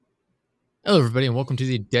Hello, everybody, and welcome to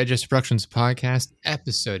the Digest Productions Podcast,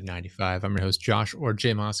 episode 95. I'm your host, Josh, or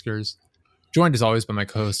J Moskers, joined as always by my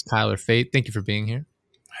co-host, Tyler Fate. Thank you for being here.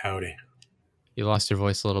 Howdy. You lost your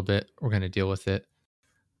voice a little bit. We're going to deal with it.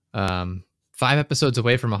 5 episodes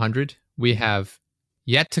away from 100. We have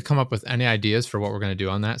yet to come up with any ideas for what we're going to do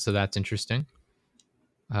on that, so that's interesting.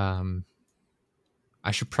 I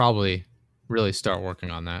should probably really start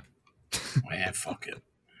working on that. Yeah, fuck it.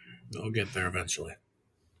 We'll get there eventually.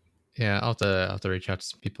 Yeah, I'll have to reach out to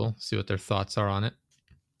some people, see what their thoughts are on it.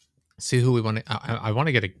 See who we want to. I want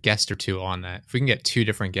to get a guest or two on that. If we can get 2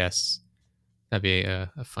 different guests, that'd be a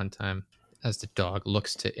fun time. As the dog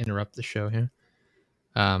looks to interrupt the show here.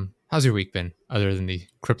 How's your week been, other than the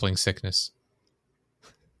crippling sickness?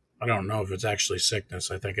 I don't know if it's actually sickness.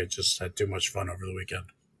 I think I just had too much fun over the weekend.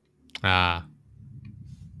 Fair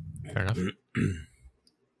enough.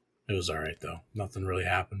 It was all right though. Nothing really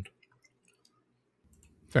happened.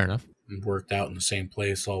 Fair enough. Worked out in the same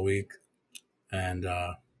place all week, and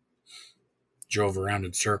drove around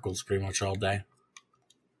in circles pretty much all day.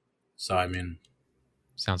 So I mean,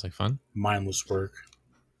 sounds like fun. Mindless work.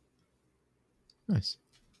 Nice.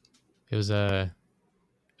 It was an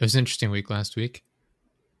interesting week last week.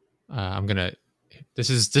 This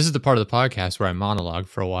is the part of the podcast where I monologue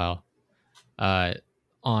for a while.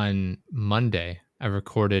 On Monday, I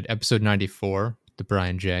recorded episode 94 with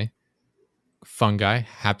Brian J. Fun guy.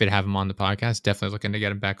 Happy to have him on the podcast. Definitely looking to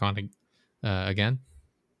get him back on again.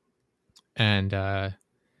 And I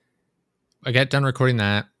get done recording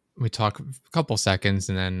that. We talk a couple seconds,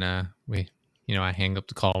 and then I hang up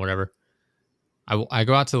the call, whatever. I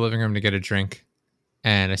go out to the living room to get a drink,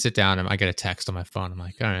 and I sit down, and I get a text on my phone. I'm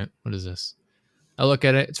like, all right, what is this? I look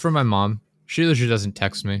at it. It's from my mom. She usually doesn't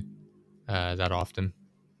text me that often.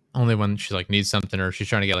 Only when she needs something, or she's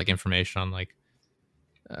trying to get information on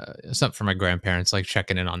something from my grandparents,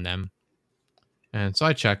 checking in on them. And so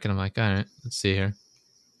I check, and I'm like, all right, let's see here.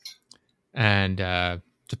 And to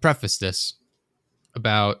preface this,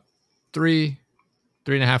 about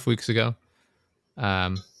 3.5 weeks ago,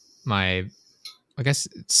 my, I guess,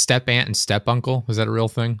 step aunt and step uncle, was that a real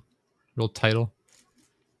thing? Real title?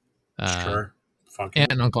 Sure.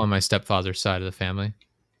 Aunt and uncle on my stepfather's side of the family,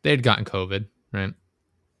 they had gotten COVID, right?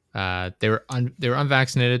 They were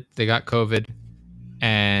unvaccinated. They got COVID,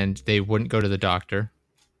 and they wouldn't go to the doctor.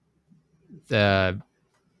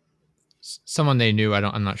 Someone they knew,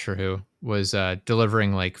 I'm not sure who, was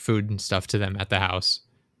delivering food and stuff to them at the house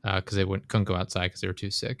because they couldn't go outside because they were too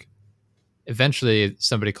sick. Eventually,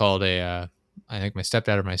 somebody called I think my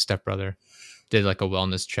stepdad or my stepbrother did a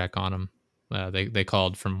wellness check on them. They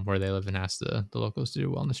called from where they live and asked the locals to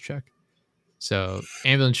do a wellness check. So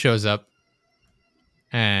ambulance shows up,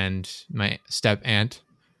 and my step aunt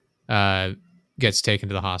gets taken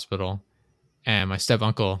to the hospital, and my step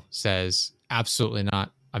uncle says, absolutely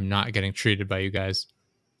not. I'm not getting treated by you guys.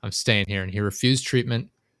 I'm staying here. And he refused treatment.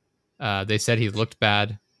 They said he looked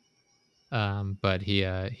bad, but he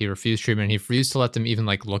refused treatment. He refused to let them even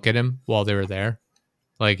look at him while they were there.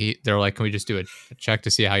 They're like, can we just do a check to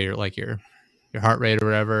see how your heart rate or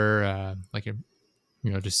whatever,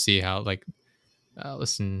 just see how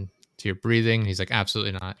listen to your breathing. He's like,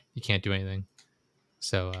 absolutely not. You can't do anything.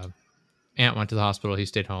 So aunt went to the hospital. He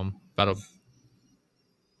stayed home. About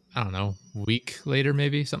week later,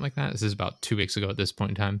 maybe something like that. This is about 2 weeks ago at this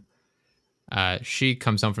point in time. She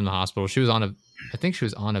comes home from the hospital. I think she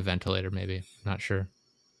was on a ventilator, maybe. I'm not sure.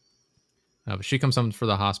 But she comes home from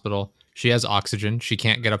the hospital. She has oxygen. She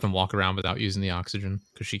can't get up and walk around without using the oxygen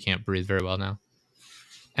because she can't breathe very well now.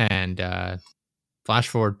 And flash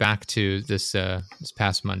forward back to this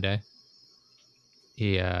past Monday.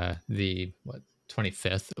 The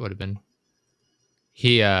 25th it would have been.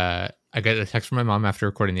 I got a text from my mom after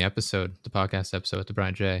recording the podcast episode with the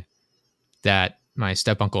Brian J, that my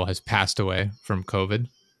step uncle has passed away from COVID.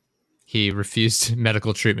 He refused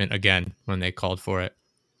medical treatment again when they called for it,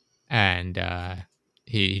 and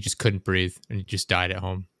he just couldn't breathe, and he just died at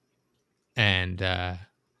home. And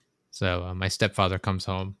so my stepfather comes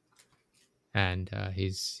home, and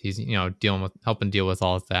he's helping deal with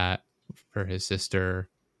all of that for his sister.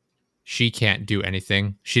 She can't do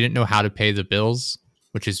anything. She didn't know how to pay the bills,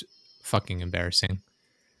 which is fucking embarrassing.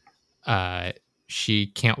 She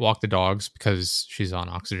can't walk the dogs because she's on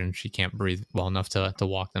oxygen. She can't breathe well enough to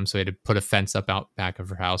walk them. So he had to put a fence up out back of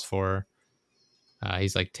her house for her.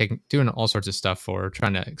 He's doing all sorts of stuff for her,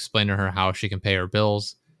 trying to explain to her how she can pay her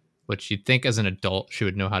bills, which you'd think as an adult she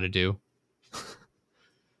would know how to do,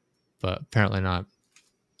 but apparently not.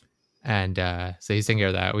 And so he's taking care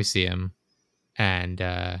of that. We see him, and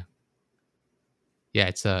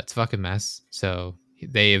it's a fucking mess. So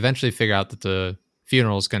they eventually figure out that the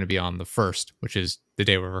funeral is going to be on the 1st, which is the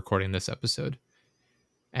day we're recording this episode.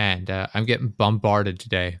 And I'm getting bombarded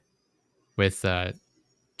today with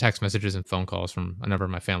text messages and phone calls from a number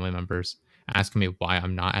of my family members asking me why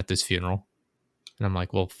I'm not at this funeral. And I'm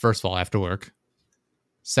like, well, first of all, I have to work.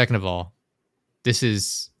 Second of all, this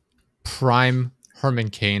is prime Herman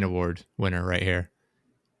Cain Award winner right here.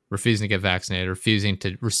 Refusing to get vaccinated, refusing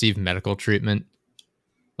to receive medical treatment.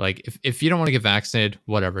 Like, if you don't want to get vaccinated,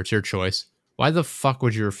 whatever, it's your choice. Why the fuck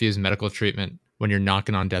would you refuse medical treatment when you're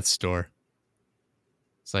knocking on death's door?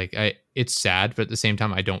 It's like, it's sad, but at the same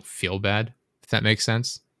time, I don't feel bad, if that makes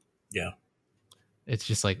sense. Yeah. It's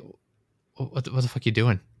just like, what the fuck are you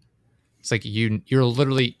doing? It's like, you're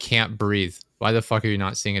literally can't breathe. Why the fuck are you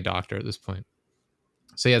not seeing a doctor at this point?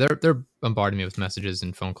 So yeah, they're bombarding me with messages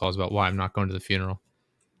and phone calls about why I'm not going to the funeral.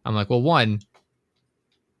 I'm like, well, one,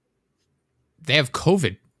 they have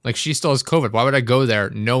COVID. Like, she still has COVID. Why would I go there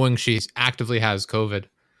knowing she actively has COVID?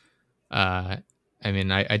 I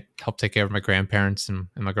mean, I help take care of my grandparents and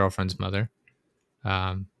my girlfriend's mother.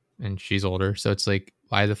 And she's older. So it's like,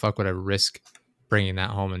 why the fuck would I risk bringing that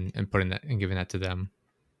home and putting that and giving that to them?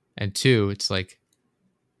 And two, it's like,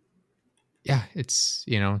 yeah, it's,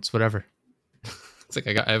 it's whatever. It's like,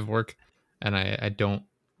 I have work and I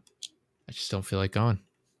just don't feel like going.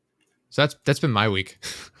 So that's been my week.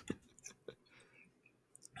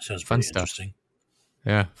 Sounds fun pretty stuff. Interesting.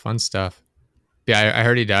 Yeah, fun stuff. Yeah, I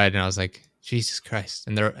heard he died, and I was like, Jesus Christ!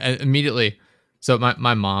 And they're immediately. So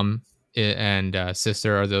my mom and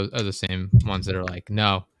sister are the same ones that are like,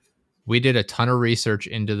 no, we did a ton of research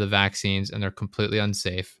into the vaccines, and they're completely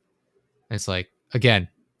unsafe. And it's like, again,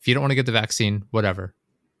 if you don't want to get the vaccine, whatever.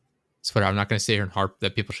 It's whatever. I'm not going to sit here and harp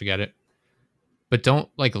that people should get it, but don't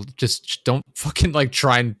don't fucking like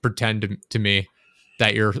try and pretend to me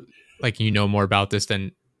that you're like more about this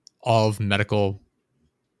than all of medical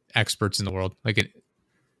experts in the world. Like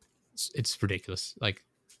it's ridiculous. Like,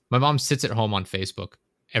 my mom sits at home on Facebook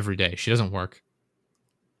every day. She doesn't work.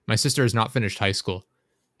 My sister has not finished high school,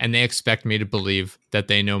 and they expect me to believe that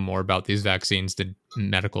they know more about these vaccines than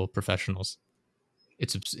medical professionals.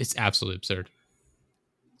 It's absolutely absurd.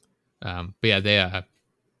 But yeah,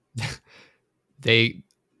 they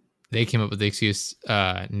came up with the excuse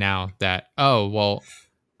now that, oh, well,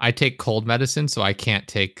 I take cold medicine, so I can't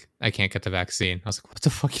get the vaccine. I was like, what the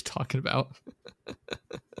fuck are you talking about?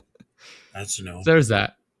 That's no. So there's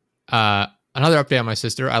that. Another update on my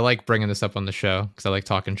sister. I like bringing this up on the show because I like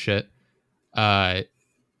talking shit.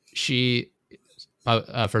 She,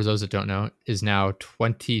 for those that don't know, is now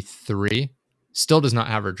 23. Still does not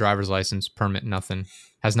have her driver's license, permit, nothing.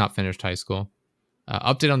 Has not finished high school.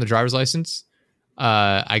 Update on the driver's license.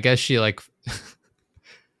 I guess she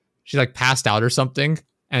she passed out or something.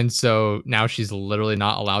 And so now she's literally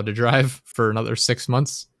not allowed to drive for another 6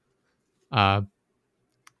 months.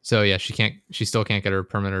 So yeah, she still can't get her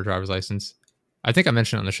permit or driver's license. I think I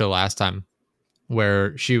mentioned it on the show last time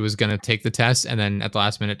where she was going to take the test and then at the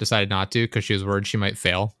last minute decided not to because she was worried she might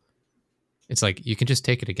fail. It's like, you can just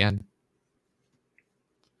take it again.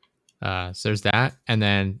 So there's that. And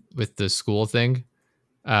then with the school thing,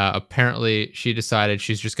 apparently she decided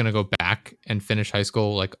she's just going to go back and finish high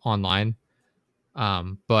school online.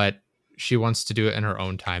 But she wants to do it in her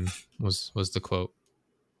own time was the quote.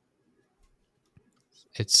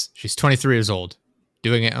 She's 23 years old,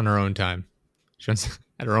 doing it on her own time. She wants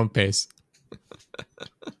at her own pace.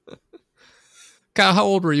 Kyle, how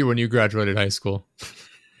old were you when you graduated high school?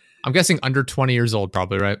 I'm guessing under 20 years old,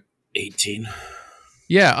 probably, right? 18.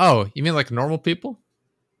 Yeah. Oh, you mean like normal people?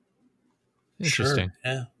 Interesting.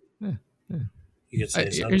 Sure. Yeah. You could say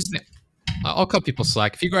so. I'll cut people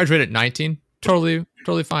slack. If you graduate at 19, totally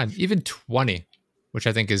fine. Even 20, which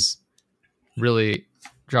I think is really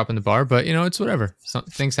dropping the bar, but it's whatever.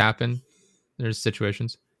 Things happen. There's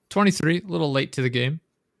situations. 23, a little late to the game.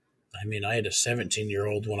 I mean, I had a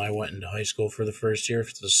 17-year-old when I went into high school for the first year,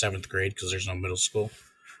 for the 7th grade, because there's no middle school.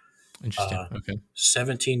 Interesting. Okay.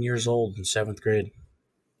 17 years old in 7th grade.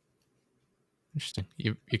 Interesting.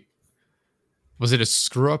 You was it a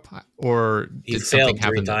screw up or he failed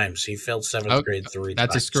 3 times? He failed 7th grade 3 times.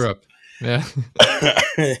 That's a screw up. Yeah.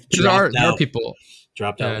 there are people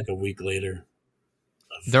dropped out like a week later.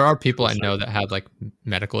 There are people I know that had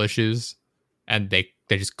medical issues and they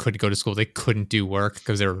just couldn't go to school. They couldn't do work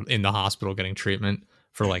because they were in the hospital getting treatment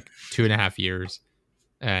for 2.5 years.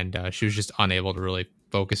 And she was just unable to really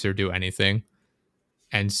focus or do anything.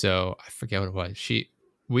 And so I forget what it was.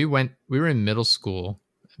 We were in middle school,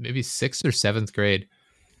 maybe 6th or 7th grade.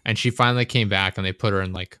 And she finally came back and they put her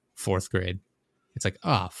in 4th grade. It's like,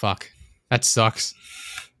 oh, fuck. That sucks.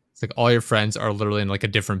 It's like all your friends are literally in a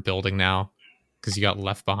different building now. because you got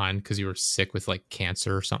left behind because you were sick with like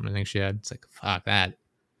cancer or something. I think she had. It's like, fuck that.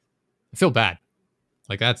 I feel bad.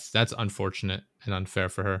 Like that's unfortunate and unfair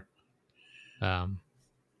for her. But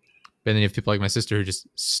then you have people like my sister who just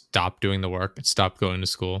stop doing the work and stop going to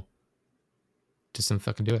school. Just didn't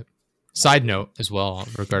fucking do it. Side note as well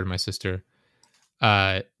regarding my sister.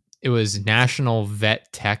 It was National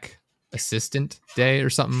Vet Tech Assistant Day or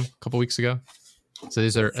something a couple weeks ago. So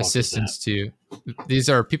these are assistants to, these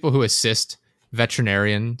are people who assist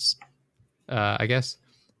veterinarians, I guess.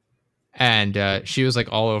 And she was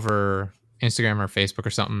like all over Instagram or Facebook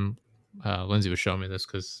or something. Lindsay was showing me this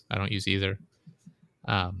because I don't use either.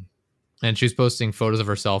 And she was posting photos of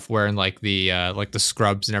herself wearing like the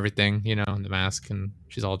scrubs and everything, you know, and the mask, and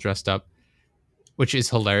she's all dressed up, which is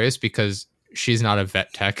hilarious because she's not a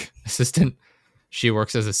vet tech assistant. She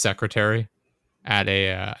works as a secretary at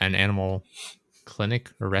an animal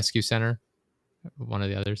clinic or rescue center, one of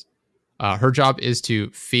the others. Her job is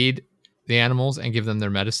to feed the animals and give them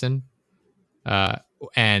their medicine,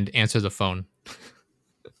 and answer the phone.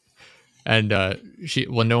 And I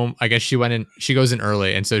guess she went in. She goes in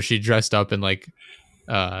early, and so she dressed up in like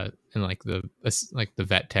the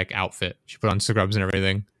vet tech outfit. She put on scrubs and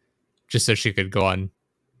everything, just so she could go on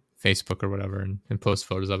Facebook or whatever and post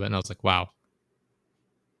photos of it. And I was like, wow,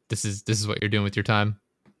 this is what you're doing with your time.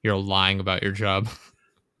 You're lying about your job.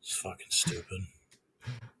 It's fucking stupid.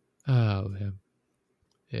 Oh man,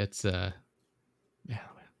 it's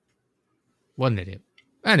what an idiot.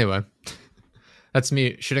 Anyway. That's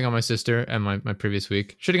me shitting on my sister and my previous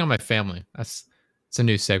week. Shitting on my family. It's a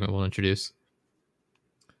new segment we'll introduce.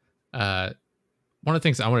 One of the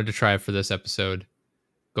things I wanted to try for this episode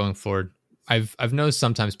going forward, I've noticed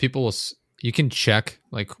sometimes you can check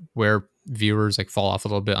like where viewers like fall off a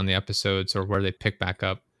little bit on the episodes or where they pick back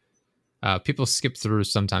up. People skip through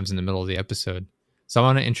sometimes in the middle of the episode. So I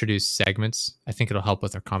want to introduce segments. I think it'll help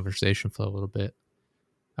with our conversation flow a little bit.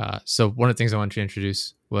 So one of the things I wanted to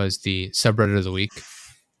introduce was the subreddit of the week.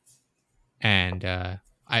 And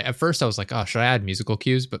at first I was like, oh, should I add musical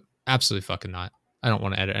cues? But absolutely fucking not. I don't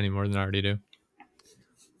want to edit any more than I already do.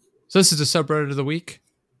 So this is the subreddit of the week.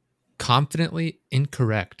 Confidently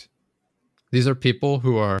incorrect. These are people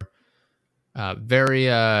who are very,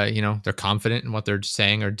 they're confident in what they're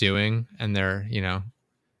saying or doing. And they're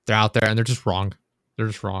out there and they're just wrong. They're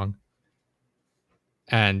just wrong.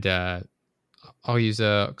 And I'll use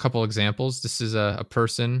a couple examples. This is a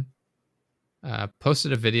person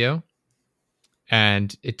posted a video,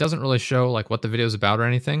 and it doesn't really show like what the video is about or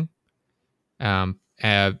anything.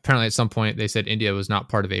 Apparently, at some point, they said India was not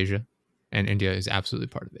part of Asia, and India is absolutely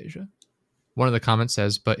part of Asia. One of the comments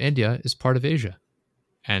says, "But India is part of Asia,"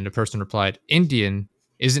 and a person replied, "Indian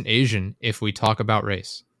isn't Asian if we talk about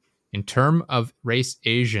race. In term of race,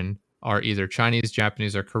 Asian are either Chinese,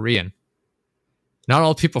 Japanese, or Korean. Not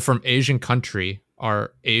all people from Asian country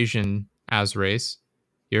are Asian as race.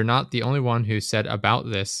 You're not the only one who said about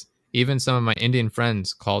this. Even some of my Indian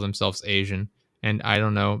friends call themselves Asian, and I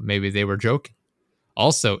don't know, maybe they were joking.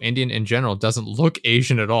 Also, Indian in general doesn't look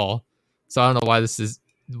Asian at all. So I don't know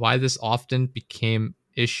why this often became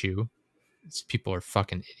issue. These people are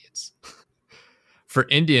fucking idiots. For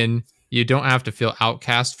Indian, you don't have to feel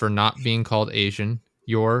outcast for not being called Asian.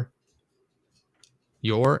 You're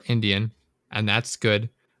Indian. And that's good.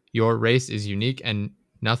 Your race is unique and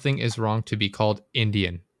nothing is wrong to be called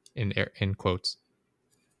Indian in quotes."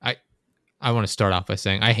 I want to start off by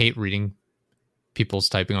saying I hate reading people's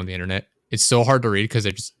typing on the internet. It's so hard to read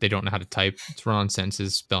because they don't know how to type. It's run on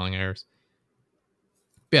sentences, spelling errors.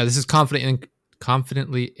 But yeah, this is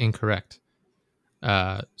confidently incorrect.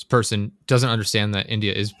 This person doesn't understand that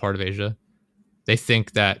India is part of Asia. They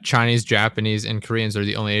think that Chinese, Japanese, and Koreans are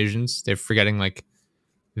the only Asians. They're forgetting like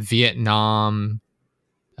Vietnam.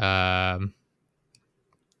 What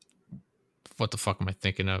the fuck am I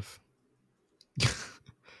thinking of?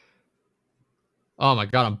 Oh my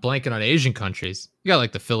god, I'm blanking on Asian countries. You got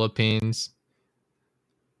like the Philippines.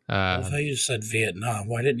 I thought you said Vietnam.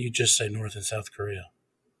 Why didn't you just say North and South Korea?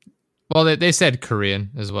 Well, they said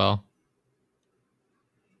Korean as well.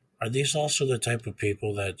 Are these also the type of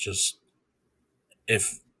people that just,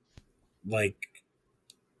 if like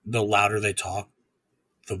the louder they talk,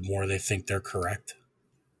 the more they think they're correct?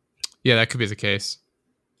 Yeah, that could be the case.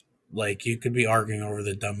 Like, you could be arguing over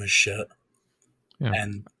the dumbest shit. Yeah.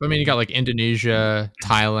 And I mean, you got like Indonesia,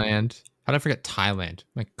 Thailand. How did I forget Thailand?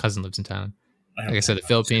 My cousin lives in Thailand. Like I said, the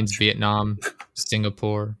Philippines, Vietnam,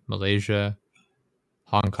 Singapore, Malaysia,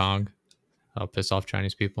 Hong Kong. That'll piss off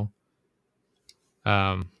Chinese people.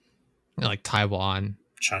 Like Taiwan.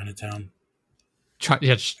 Chinatown.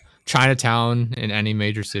 Chinatown in any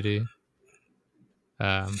major city.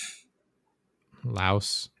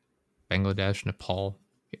 Laos, Bangladesh, Nepal.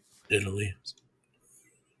 Italy.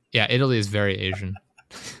 Yeah, Italy is very Asian.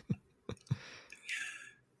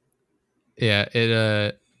 Yeah,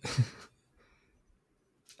 it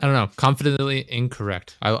I don't know, confidently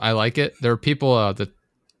incorrect. I like it. There are people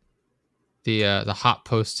the hot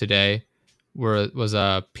post today where it was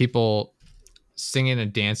people singing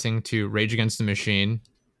and dancing to Rage Against the Machine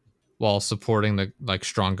while supporting the like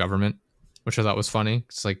strong government, which I thought was funny.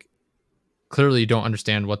 It's like clearly you don't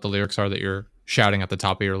understand what the lyrics are that you're shouting at the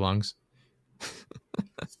top of your lungs.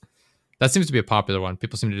 That seems to be a popular one.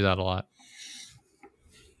 People seem to do that a lot.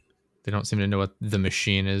 They don't seem to know what the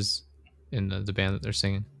machine is in the band that they're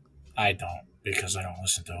singing. I don't, because I don't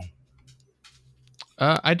listen to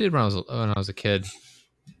them. I did when I was a kid.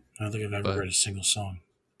 I don't think I've ever heard a single song.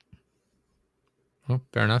 Oh,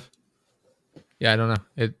 fair enough. Yeah, I don't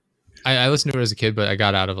know. I listened to it as a kid, but I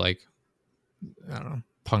got out of like I don't know,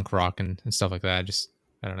 punk rock and stuff like that.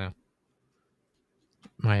 I don't know.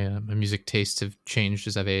 My music tastes have changed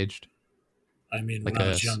as I've aged. I mean, like when I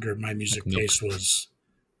was younger, my music taste was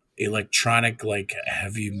electronic, like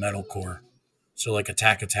heavy metalcore. So like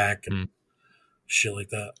Attack and shit like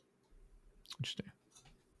that. Interesting.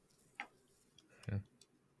 Yeah.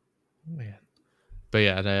 Oh, man. But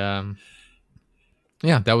yeah,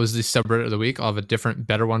 yeah, that was the subreddit of the week. I'll have a different,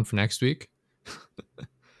 better one for next week.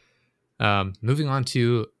 Moving on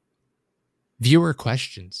to viewer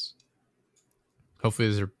questions. Hopefully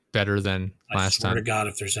these are better than last time. I swear to God,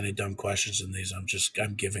 if there's any dumb questions in these,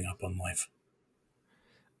 I'm giving up on life.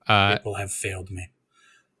 People have failed me.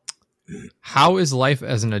 How is life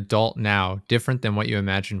as an adult now different than what you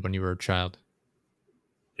imagined when you were a child?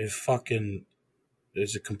 It fucking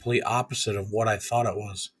is a complete opposite of what I thought it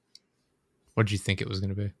was. What did you think it was going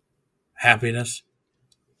to be? Happiness,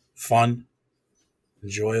 fun,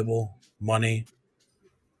 enjoyable, money.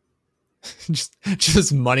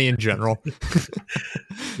 just money in general.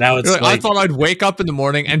 Now it's like, I thought I'd wake up in the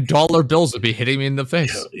morning and dollar bills would be hitting me in the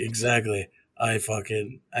face. Yeah, exactly. I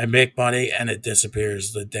make money and it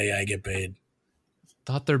disappears the day I get paid.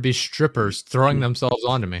 Thought there'd be strippers throwing themselves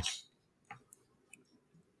onto me.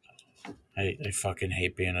 I fucking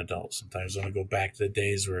hate being an adult. Sometimes I want to go back to the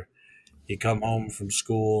days where you come home from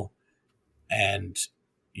school and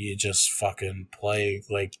you just fucking play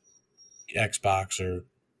like Xbox or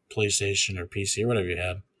PlayStation or PC or whatever you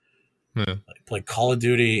had. Yeah. Like, play Call of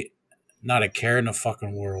Duty, not a care in the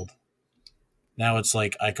fucking world. Now it's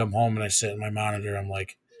like I come home and I sit in my monitor. I'm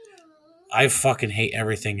like, I fucking hate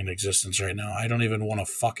everything in existence right now. I don't even want to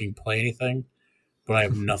fucking play anything, but I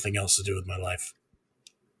have nothing else to do with my life.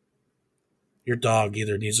 Your dog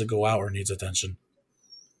either needs to go out or needs attention.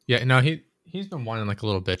 Yeah, no, he's been whining like a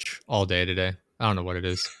little bitch all day today. I don't know what it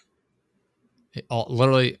is.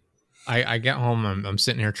 Literally, I get home, I'm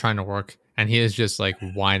sitting here trying to work, and he is just like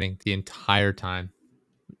whining the entire time.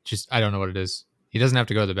 Just, I don't know what it is. He doesn't have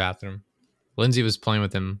to go to the bathroom. Lindsay was playing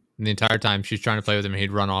with him the entire time. She's trying to play with him, and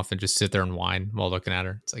he'd run off and just sit there and whine while looking at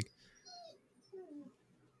her. It's like,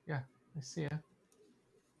 yeah, I see ya.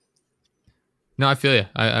 No, I feel you.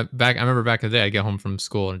 I remember back in the day, I'd get home from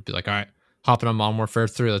school and be like, all right, hopping on Modern Warfare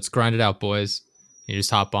 3. Let's grind it out, boys. You just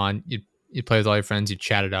hop on. You play with all your friends. You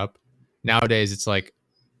chat it up. Nowadays, it's like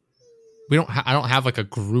I don't have like a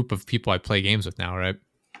group of people I play games with now, right?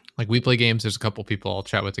 Like we play games. There's a couple people I'll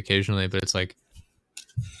chat with occasionally, but it's like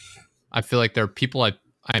I feel like there are people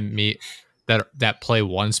I meet that play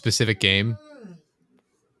one specific game.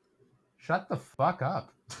 Shut the fuck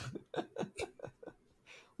up.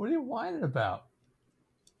 What are you whining about?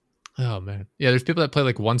 Oh, man. Yeah, there's people that play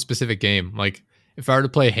like one specific game. Like if I were to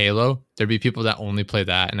play Halo, there'd be people that only play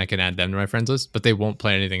that and I can add them to my friends list, but they won't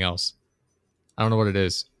play anything else. I don't know what it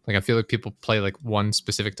is. Like I feel like people play like one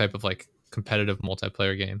specific type of like competitive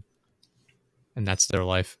multiplayer game. And that's their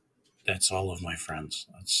life. That's all of my friends.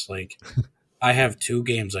 That's like I have 2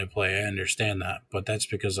 games I play. I understand that, but that's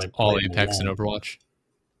because I play all Apex and Overwatch.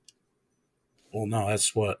 Well, no,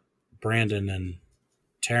 that's what Brandon and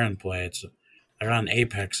Taryn play. They're on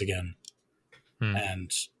Apex again,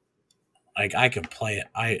 and like I can play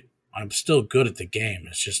it. I'm still good at the game.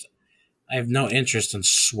 It's just I have no interest in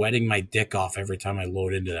sweating my dick off every time I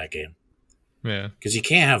load into that game. Yeah, because you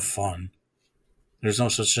can't have fun. There's no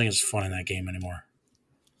such thing as fun in that game anymore.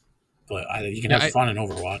 But you can have fun in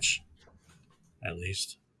Overwatch, at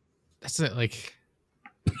least. That's it. Like,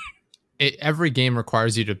 every game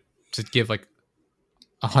requires you to give like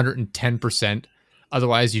 110%.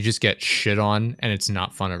 Otherwise, you just get shit on, and it's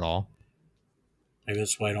not fun at all. Maybe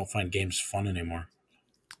that's why I don't find games fun anymore.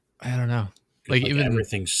 I don't know. Like even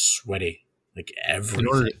everything's sweaty. Like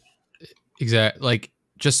everything. Exactly. Like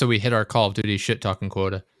just so we hit our Call of Duty shit talking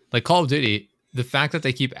quota. Like Call of Duty, the fact that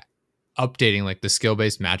they keep updating like the skill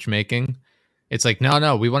based matchmaking, it's like,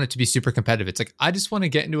 no, we want it to be super competitive. It's like, I just want to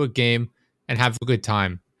get into a game and have a good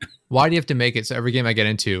time. Why do you have to make it so every game I get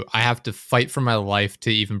into, I have to fight for my life to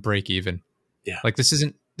even break even? Yeah. Like, this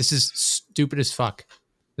is stupid as fuck.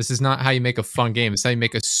 This is not how you make a fun game. It's how you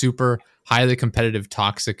make a super highly competitive,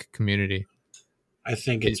 toxic community. I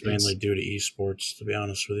think it's mainly due to esports, to be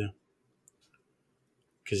honest with you.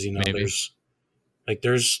 Because, you know, Maybe.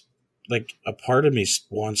 there's a part of me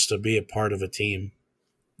wants to be a part of a team.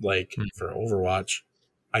 Like, for Overwatch,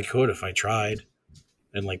 I could if I tried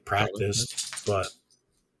and, like, practiced, but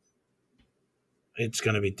it's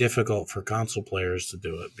going to be difficult for console players to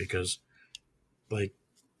do it because, like,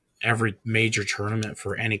 every major tournament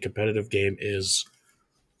for any competitive game is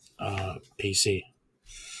PC.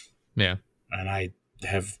 Yeah. And I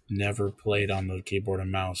have never played on the keyboard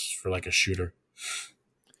and mouse for, like, a shooter.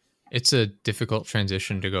 It's a difficult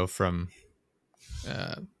transition to go from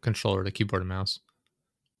controller to keyboard and mouse.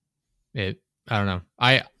 I don't know.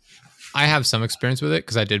 I have some experience with it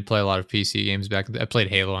because I did play a lot of PC games back. I played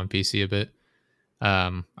Halo on PC a bit.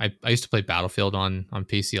 I used to play Battlefield on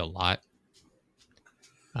PC a lot.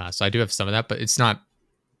 So I do have some of that, but it's not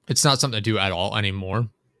something I do at all anymore.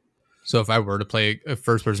 So if I were to play a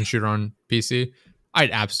first person shooter on PC,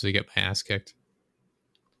 I'd absolutely get my ass kicked.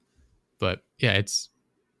 But yeah, I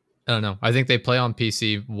don't know. I think they play on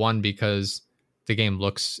PC, one, because the game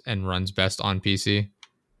looks and runs best on PC.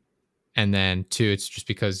 And then two, it's just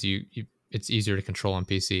because it's easier to control on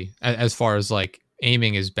PC. As far as like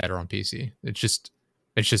aiming is better on PC. It just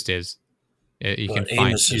is. You can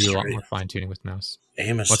do a lot more fine tuning with mouse.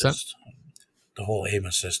 Aim assist. What's that? The whole aim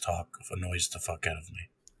assist talk annoys the fuck out of me.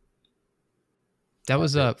 That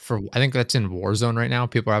was I think that's in Warzone right now.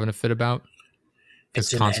 People are having a fit about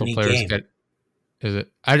because console players get. Is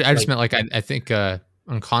it? I just meant like I think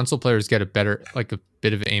on console players get a better, like a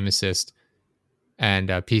bit of aim assist, and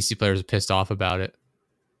PC players are pissed off about it.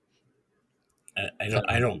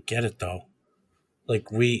 I don't get it though.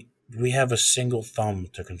 Like we have a single thumb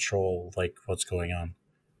to control like what's going on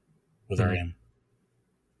with our aim.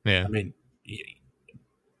 Yeah, I mean,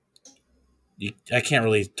 I can't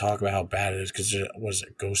really talk about how bad it is because was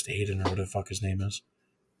it Ghost Aiden or whatever the fuck his name is,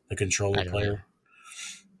 the controller player. Know.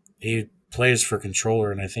 He plays for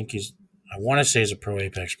controller, and I think I want to say he's a pro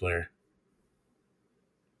Apex player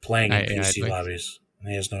playing in PC lobbies, and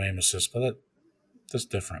he has no aim assist, but that's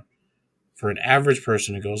different. For an average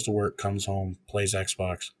person who goes to work, comes home, plays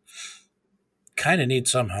Xbox, kind of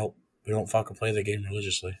needs some help. We don't fucking play the game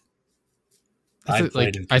religiously. I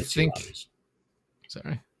played in PC lobbies.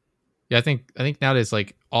 Sorry. Yeah, I think nowadays,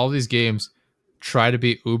 like, all these games try to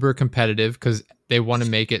be uber competitive because they want to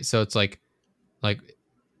make it so it's like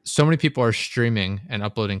so many people are streaming and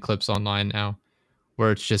uploading clips online now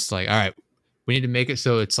where it's just like, all right, we need to make it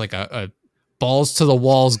so it's like a balls to the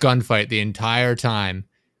walls gunfight the entire time.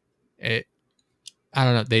 I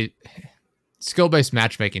don't know. Skill-based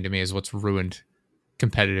matchmaking to me is what's ruined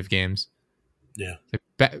competitive games. Yeah.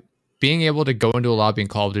 Like, being able to go into a lobby in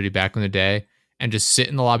Call of Duty back in the day and just sit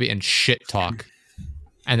in the lobby and shit talk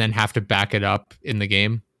and then have to back it up in the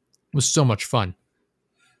game was so much fun.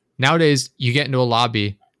 Nowadays, you get into a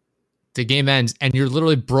lobby, the game ends, and you're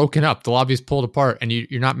literally broken up. The lobby's pulled apart, and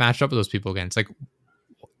you're not matched up with those people again. It's like,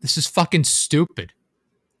 this is fucking stupid.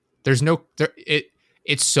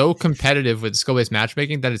 It's so competitive with skill-based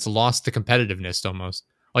matchmaking that it's lost the competitiveness almost.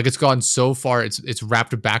 Like, it's gone so far, it's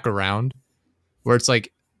wrapped back around where it's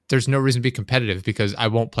like, there's no reason to be competitive because I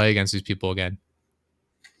won't play against these people again.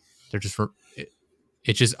 They're just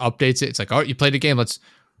it just updates it. It's like, oh, you played a game. Let's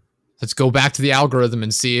go back to the algorithm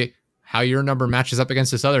and see how your number matches up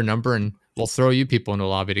against this other number, and we'll throw you people into a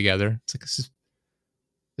lobby together. It's like,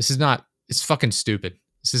 this is not. It's fucking stupid.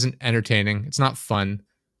 This isn't entertaining. It's not fun.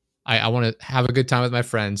 I want to have a good time with my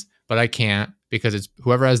friends, but I can't because it's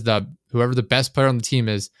whoever the best player on the team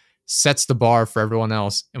is sets the bar for everyone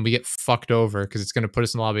else, and we get fucked over because it's going to put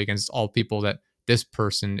us in the lobby against all people that this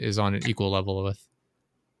person is on an equal level with.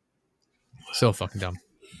 So fucking dumb.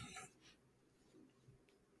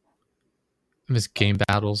 I miss game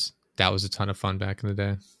battles. That was a ton of fun back in the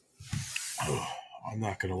day. Oh, I'm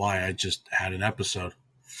not going to lie. I just had an episode.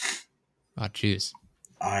 Oh, jeez.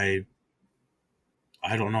 I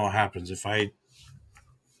don't know what happens. If I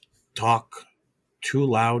talk too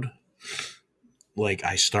loud, like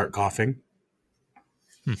I start coughing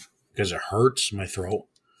because it hurts my throat.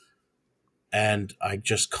 And I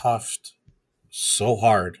just coughed so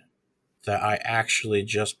hard that I actually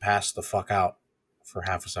just passed the fuck out for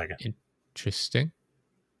half a second. Interesting.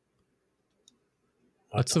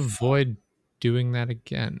 Let's avoid doing that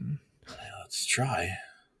again. Let's try.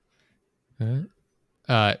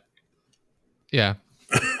 Uh, yeah.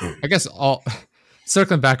 I guess all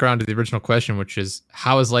circling back around to the original question, which is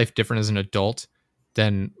how is life different as an adult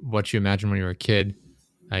than what you imagined when you were a kid?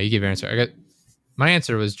 You gave your answer. My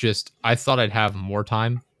answer was just I thought I'd have more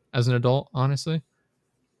time as an adult. Honestly,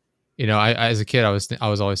 as a kid, I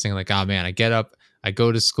was always thinking like, oh man, I get up, I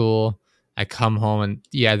go to school, I come home, and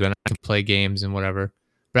yeah, then I can play games and whatever.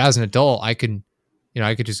 But as an adult, I could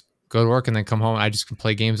just go to work and then come home. And I just can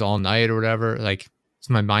play games all night or whatever. Like it's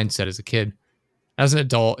my mindset as a kid. As an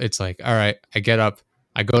adult, it's like, all right, I get up,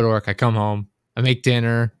 I go to work, I come home, I make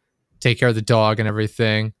dinner, take care of the dog and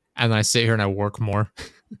everything, and then I sit here and I work more.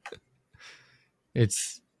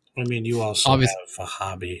 It's I mean, you also obvious. have a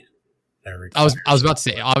hobby that I was about to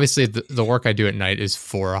say, obviously, the work I do at night is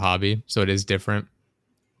for a hobby, so it is different.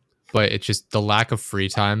 But it's just the lack of free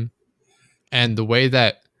time and the way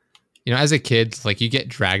that as a kid, like you get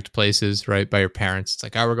dragged places, right, by your parents. It's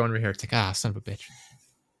like, oh, we're going over here. It's like, ah, son of a bitch.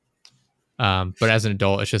 But as an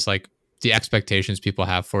adult, it's just like the expectations people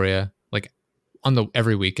have for you. Like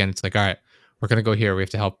every weekend, it's like, all right, we're gonna go here. We have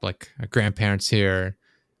to help like our grandparents here,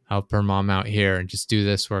 help her mom out here, and just do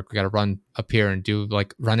this work. We got to run up here and do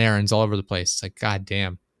like run errands all over the place. It's like, god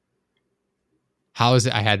damn. How is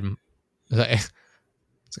it?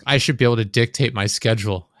 I should be able to dictate my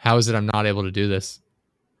schedule. How is it I'm not able to do this?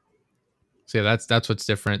 So yeah, that's what's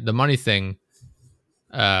different. The money thing.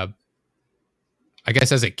 I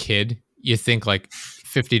guess as a kid, you think like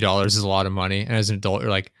 $50 is a lot of money, and as an adult,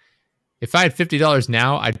 you're like, if I had $50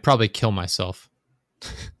 now, I'd probably kill myself.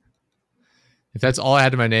 If that's all I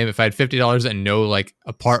had in my name, if I had $50 and no like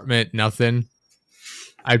apartment, nothing,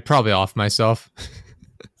 I'd probably off myself.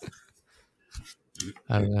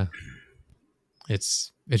 I don't know.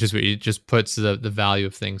 It just puts the value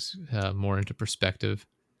of things more into perspective.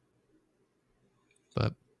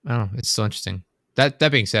 But I don't know. It's so interesting. That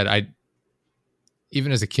being said,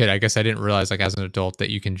 even as a kid, I guess I didn't realize like as an adult that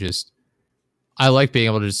you can just. I like being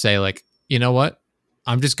able to just say like, you know what,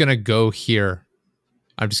 I'm just gonna go here.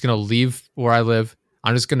 I'm just gonna leave where I live.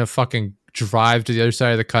 I'm just gonna fucking drive to the other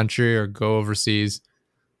side of the country or go overseas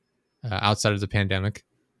outside of the pandemic.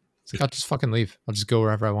 It's like I'll just fucking leave. I'll just go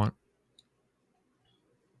wherever I want.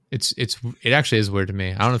 It actually is weird to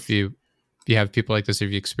me. I don't know if you have people like this or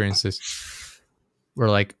if you experience this, where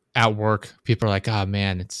like at work people are like, oh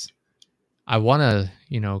man, I want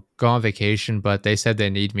to go on vacation, but they said they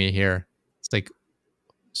need me here. It's like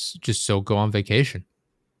just so go on vacation.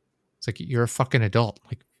 It's like you're a fucking adult.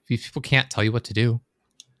 Like these people can't tell you what to do.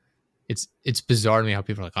 It's bizarre to me how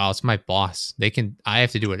people are like, oh, it's my boss. I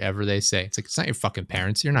have to do whatever they say. It's like it's not your fucking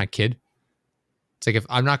parents. You're not a kid. It's like if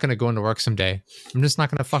I'm not gonna go into work someday, I'm just not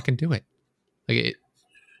gonna fucking do it. Like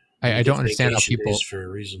I don't understand how people for a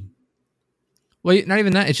reason. Well, not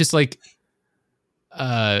even that. It's just like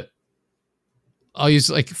I'll use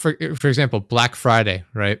like for example, Black Friday,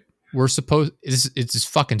 right? It's just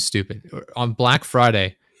fucking stupid. On Black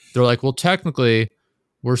Friday, they're like, well, technically,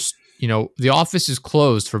 the office is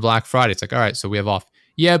closed for Black Friday. It's like, all right, so we have off.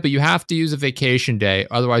 Yeah, but you have to use a vacation day,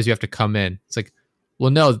 otherwise you have to come in. It's like,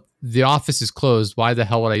 well, no, the office is closed. Why the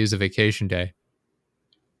hell would I use a vacation day?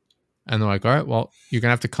 And they're like, all right, well, you're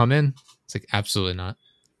gonna have to come in. It's like, absolutely not.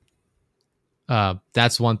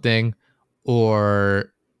 That's one thing.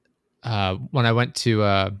 Or when we went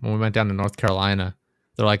down to North Carolina,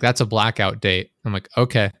 they're like, that's a blackout date. I'm like,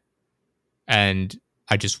 okay. And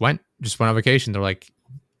I just went on vacation. They're like,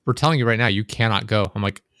 we're telling you right now, you cannot go. I'm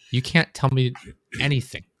like, you can't tell me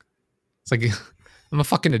anything. It's like, I'm a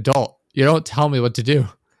fucking adult. You don't tell me what to do.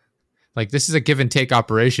 Like, this is a give and take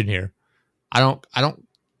operation here. I don't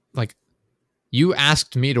like, you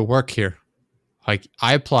asked me to work here. Like,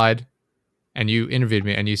 I applied and you interviewed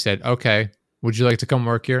me and you said, okay, would you like to come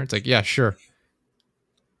work here? It's like, yeah, sure.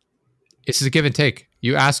 It's a give and take.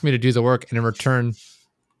 You ask me to do the work, and in return,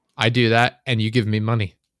 I do that, and you give me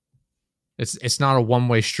money. It's not a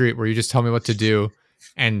one-way street where you just tell me what to do,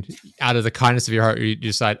 and out of the kindness of your heart, you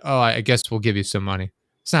decide, oh, I guess we'll give you some money.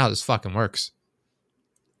 It's not how this fucking works.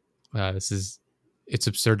 It's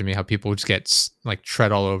absurd to me how people just get like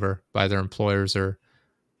tread all over by their employers or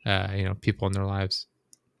people in their lives.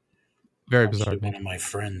 Very bizarre. One of my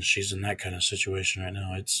friends, she's in that kind of situation right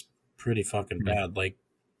now. It's pretty fucking bad. Like,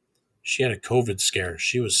 she had a COVID scare.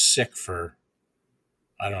 She was sick for,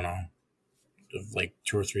 I don't know, like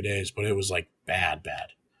 2 or 3 days, but it was like bad.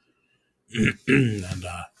 And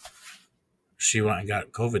she went and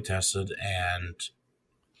got COVID tested, and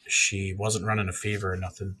she wasn't running a fever or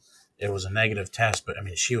nothing. It was a negative test, but I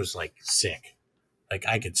mean, she was like sick. Like,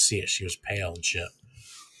 I could see it. She was pale and shit.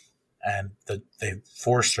 And they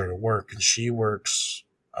forced her to work, and she works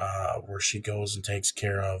where she goes and takes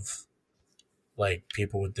care of like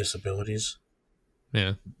people with disabilities,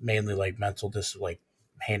 Yeah. mainly like like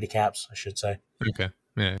handicaps, I should say. Okay.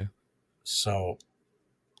 Yeah. Yeah. So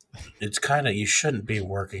it's kind of, you shouldn't be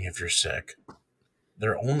working if you're sick.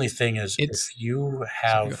 Their only thing is It's if you sorry. Go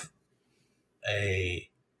ahead. have a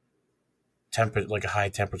like a high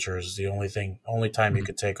temperature is the only time you Mhm.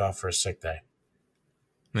 could take off for a sick day.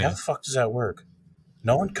 How Yeah. the fuck does that work?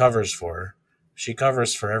 No one covers for her. She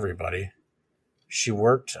covers for everybody. She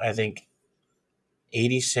worked, I think,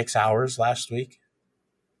 86 hours last week,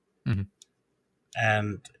 Mhm.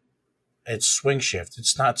 and it's swing shift.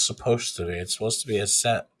 It's not supposed to be. It's supposed to be a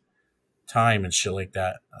set time and shit like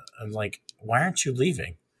that. I'm like, why aren't you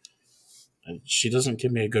leaving? And she doesn't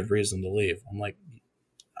give me a good reason to leave. I'm like,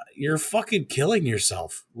 you're fucking killing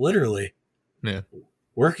yourself, literally, Yeah.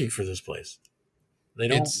 working for this place. They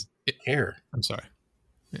don't It's. care. I'm sorry.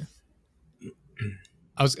 Yeah.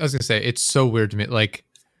 I was gonna say it's so weird to me. Like,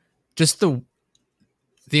 just the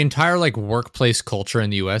entire like workplace culture in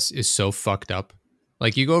the US is so fucked up.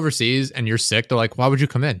 Like you go overseas and you're sick, they're like, why would you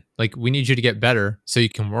come in? Like we need you to get better so you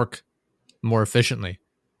can work more efficiently.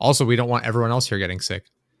 Also, we don't want everyone else here getting sick.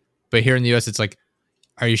 But here in the US, it's like,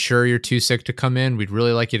 are you sure you're too sick to come in? We'd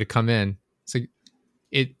really like you to come in. It's like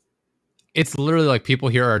it it's literally like people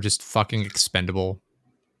here are just fucking expendable,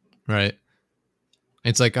 right?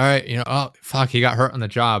 It's like, all right, oh fuck, he got hurt on the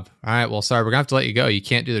job. All right, well, sorry, we're gonna have to let you go. You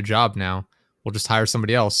can't do the job now. We'll just hire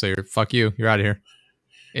somebody else. So fuck you. You're out of here.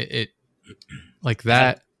 It like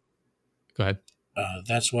That that. Go ahead.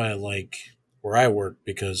 that's why I like where I work,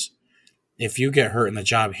 because if you get hurt in the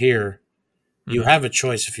job here, you Mm-hmm. have a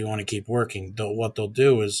choice if you want to keep working. What they'll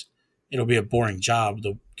do is it'll be a boring job.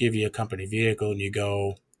 They'll give you a company vehicle and you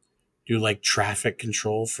go do like traffic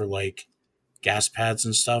control for like gas pads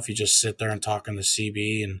and stuff. You just sit there and talk on the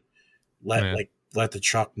CB and Yeah. let the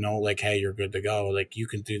truck know like, hey, you're good to go. Like you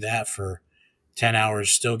can do that for 10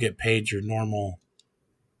 hours, still get paid your normal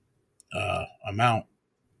amount,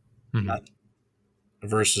 Mm-hmm. not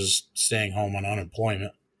versus staying home on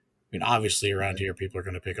unemployment. I mean, obviously around here people are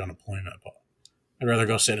going to pick unemployment, but I'd rather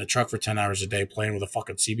go sit in a truck for 10 hours a day playing with a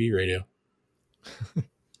fucking CB radio,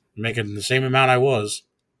 making the same amount I was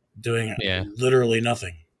doing Yeah. literally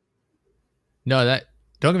nothing. No, that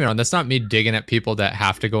don't get me wrong. That's not me digging at people that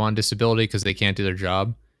have to go on disability because they can't do their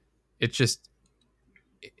job. It's just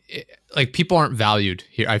like people aren't valued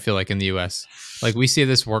here. I feel like in the U.S., like we see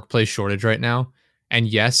this workplace shortage right now, and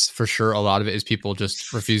yes, for sure, a lot of it is people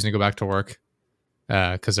just refusing to go back to work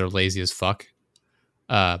because they're lazy as fuck.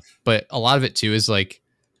 But a lot of it too is like,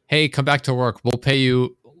 hey, come back to work. We'll pay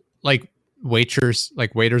you like waiters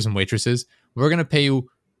and waitresses. We're gonna pay you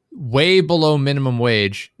way below minimum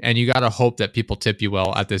wage, and you gotta hope that people tip you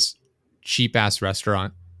well at this cheap ass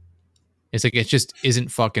restaurant. It's like it just isn't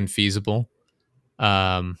fucking feasible.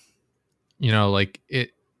 Um, like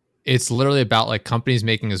it's literally about like companies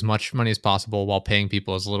making as much money as possible while paying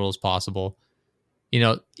people as little as possible.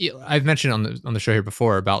 I've mentioned on the show here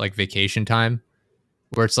before about like vacation time,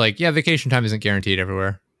 where it's like, yeah, vacation time isn't guaranteed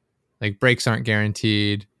everywhere. Like breaks aren't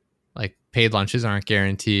guaranteed, like paid lunches aren't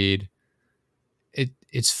guaranteed.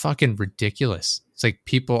 It's fucking ridiculous. It's like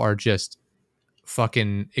people are just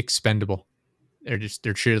fucking expendable. They're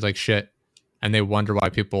treated like shit, and they wonder why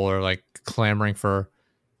people are like clamoring for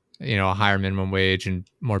a higher minimum wage and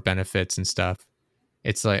more benefits and stuff.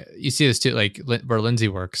 It's like you see this too, like where Lindsay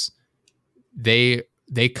works. They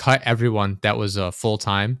cut everyone that was full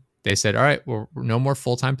time. They said, all right, well, no more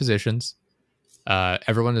full time positions.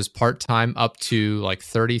 Everyone is part time up to like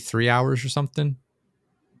 33 hours or something.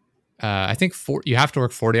 I think you have to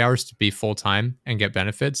work 40 hours to be full time and get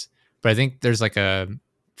benefits. But I think there's like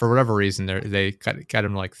for whatever reason, they cut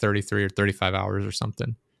them like 33 or 35 hours or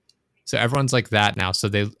something. So everyone's like that now. So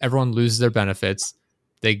everyone loses their benefits.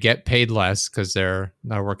 They get paid less because they're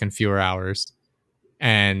not working fewer hours.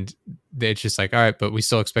 And it's just like, all right, but we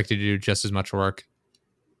still expect you to do just as much work.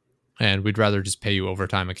 And we'd rather just pay you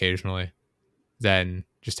overtime occasionally than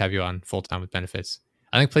just have you on full time with benefits.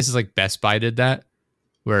 I think places like Best Buy did that,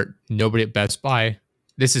 where nobody at Best Buy,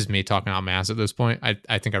 this is me talking out my ass at this point.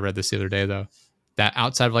 I think I read this the other day though, that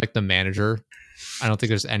outside of like the manager, I don't think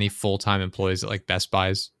there's any full time employees at like Best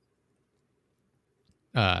Buys.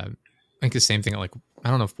 I think the same thing at like, I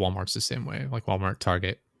don't know if Walmart's the same way, like Walmart,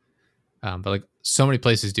 Target. But like so many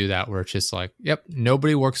places do that where it's just like, yep,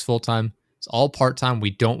 nobody works full time. It's all part time. We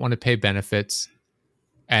don't want to pay benefits.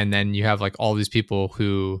 And then you have like all these people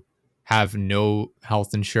who have no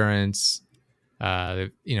health insurance.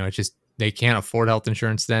 It's just they can't afford health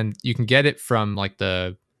insurance. Then you can get it from like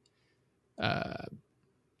the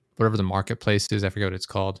whatever the marketplace is. I forget what it's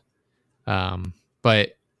called.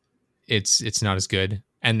 But it's not as good.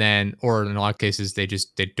 and then, or in a lot of cases, they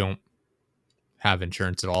don't have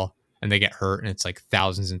insurance at all, and they get hurt, and it's like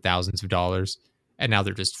thousands and thousands of dollars, and now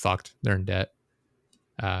they're just fucked. They're in debt.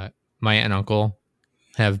 My aunt and uncle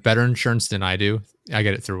have better insurance than I do. I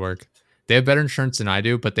get it through work. They have better insurance than I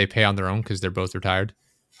do, but they pay on their own because they're both retired.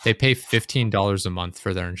 They pay $15 a month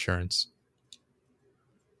for their insurance,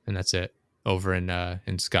 and that's it. Over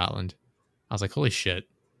in Scotland, I was like, holy shit!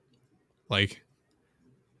 Like,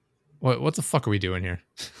 what the fuck are we doing here?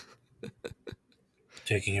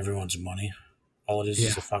 Taking everyone's money. All it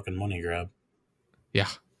is a fucking money grab. Yeah,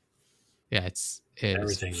 it's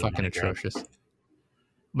Everything's fucking atrocious.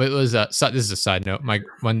 But it was this is a side note.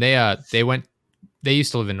 When they went, they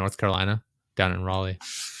used to live in North Carolina, down in Raleigh,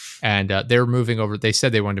 and they were moving over. They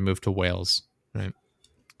said they wanted to move to Wales, right?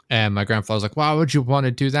 And my grandfather was like, "Why would you want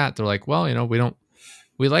to do that?" They're like, "Well,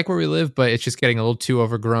 we like where we live, but it's just getting a little too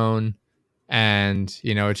overgrown, and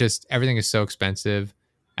it just everything is so expensive."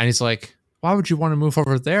 And he's like, "Why would you want to move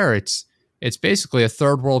over there? It's basically a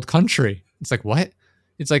third world country." It's like, what?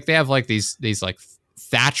 It's like they have like these like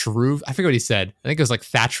thatch roof. I forget what he said. I think it was like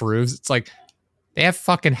thatch roofs. It's like they have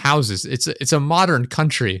fucking houses. It's a modern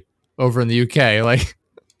country over in the UK. Like,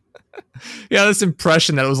 yeah, this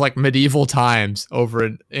impression that it was like medieval times over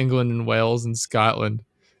in England and Wales and Scotland.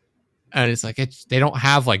 And it's like they don't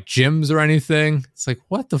have like gyms or anything. It's like,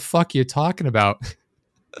 what the fuck are you talking about?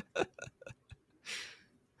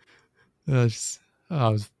 I just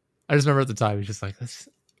remember at the time, he's just like,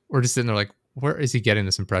 we're just sitting there like, where is he getting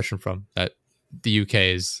this impression from that the UK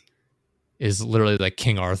is literally like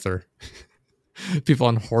King Arthur? People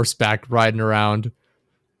on horseback riding around,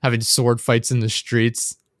 having sword fights in the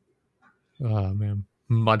streets. Oh man,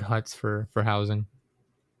 mud huts for housing.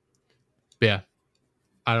 But yeah,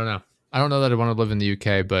 I don't know. I don't know that I want to live in the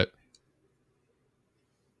UK, but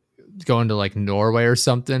going to like Norway or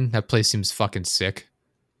something, that place seems fucking sick.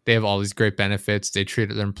 They have all these great benefits. They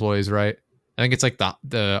treat their employees right. I think it's like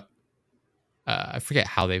the I forget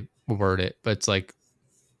how they word it, but it's like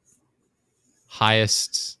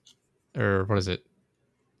highest, or what is it?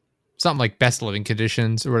 Something like best living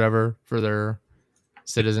conditions or whatever for their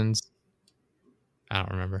citizens. I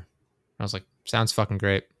don't remember. I was like, sounds fucking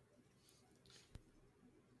great.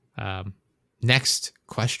 Next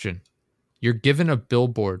question. You're given a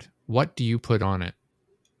billboard. What do you put on it?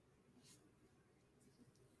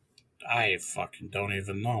 I fucking don't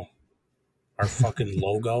even know. Our fucking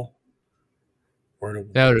logo.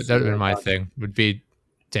 That would have been my thing. Would be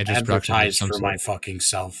advertise for my fucking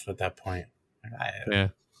self at that point.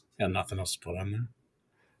 I got nothing else to put on there.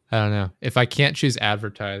 I don't know. If I can't choose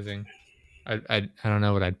advertising, I don't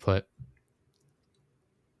know what I'd put.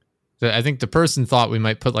 I think the person thought we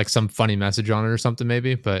might put like some funny message on it or something,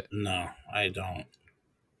 maybe, but no, I don't.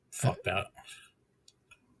 Fuck that.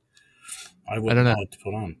 I wouldn't know what to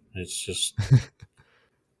put on. It's just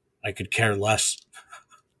I could care less.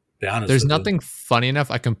 Be honest. There's nothing funny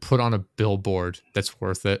enough I can put on a billboard that's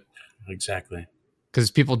worth it. Exactly.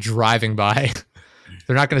 Because people driving by,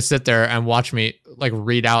 they're not going to sit there and watch me like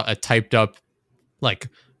read out a typed up like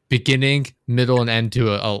beginning, middle, and end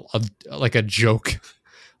to a like a joke.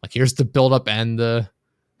 Like, here's the build up and the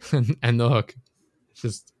and the hook. It's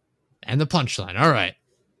just and the punchline. All right.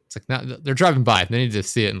 It's like, now they're driving by. They need to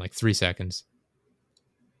see it in like 3 seconds.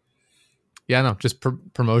 Yeah, no, just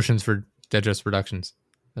promotions for Dead Dress Productions.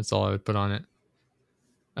 That's all I would put on it.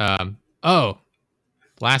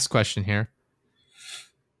 Last question here.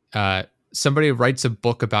 Somebody writes a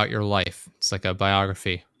book about your life. It's like a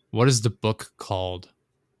biography. What is the book called?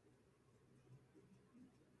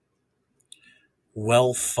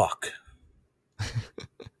 Well, fuck.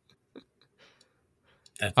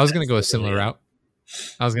 I was gonna go a similar route.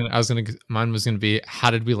 Mine was gonna be,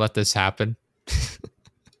 how did we let this happen?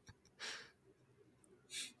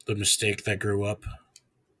 The mistake that grew up.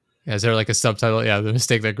 Yeah, is there like a subtitle? Yeah, the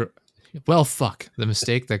mistake that grew. Well, fuck, the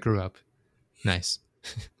mistake that grew up. Nice.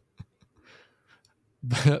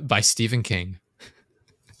 By Stephen King.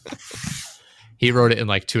 He wrote it in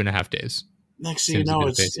like 2.5 days. Next thing you know,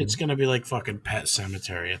 it's going to be like fucking Pet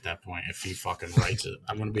Cemetery at that point if he fucking writes it.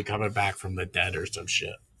 I'm going to be coming back from the dead or some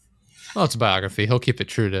shit. Well, it's a biography. He'll keep it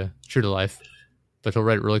true to life, but he'll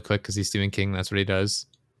write it really quick because he's Stephen King. That's what he does.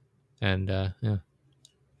 And yeah,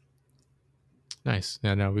 nice.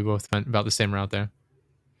 Yeah, no, we both went about the same route there.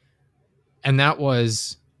 And that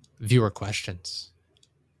was viewer questions.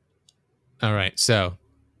 All right, so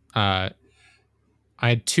I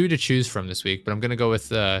had 2 to choose from this week, but I'm going to go with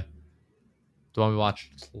the one we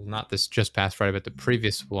watched, not this just past Friday, but the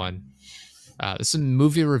previous one. This is a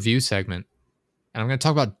movie review segment, and I'm going to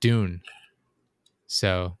talk about Dune.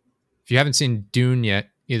 So if you haven't seen Dune yet,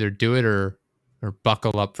 either do it or or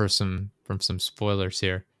buckle up for some spoilers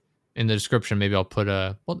here. In the description, maybe I'll put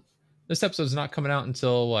this episode's not coming out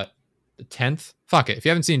until what, the 10th? Fuck it. If you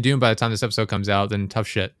haven't seen Dune by the time this episode comes out, then tough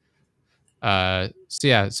shit.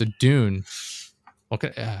 So Dune.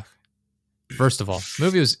 Okay. First of all, the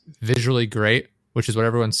movie was visually great, which is what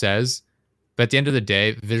everyone says. But at the end of the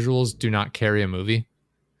day, visuals do not carry a movie.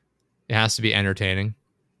 It has to be entertaining.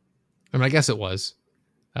 I mean, I guess it was.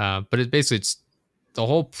 But it's the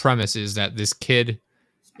whole premise is that this kid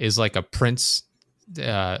is like a prince.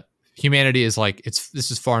 Humanity is like,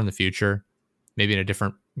 this is far in the future, maybe in a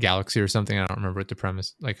different galaxy or something. I don't remember what the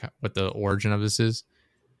premise, like what the origin of this is.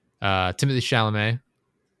 Timothée Chalamet,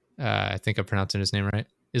 I think I'm pronouncing his name right,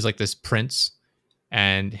 is like this prince,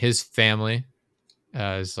 and his family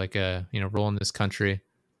is like ruling this country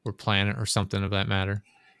or planet or something of that matter.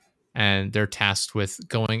 And they're tasked with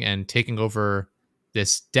going and taking over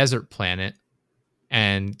this desert planet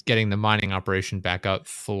and getting the mining operation back up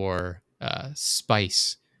for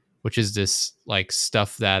spice, which is this like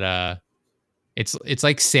stuff that it's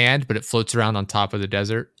like sand, but it floats around on top of the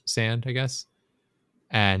desert sand, I guess.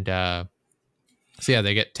 And so yeah,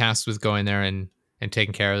 they get tasked with going there and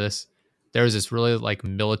taking care of this. There was this really like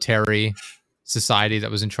military society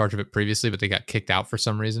that was in charge of it previously, but they got kicked out for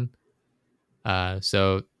some reason.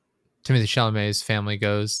 So Timothée Chalamet's family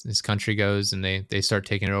goes, his country goes, and they start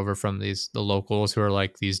taking it over from the locals who are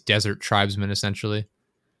like these desert tribesmen essentially.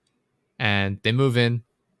 And they move in,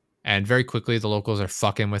 and very quickly the locals are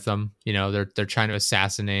fucking with them. You know, they're trying to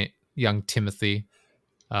assassinate young Timothy.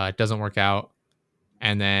 It doesn't work out.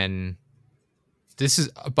 And then this is,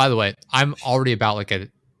 by the way, I'm already about like a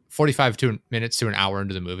 45 minutes to an hour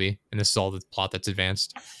into the movie, and this is all the plot that's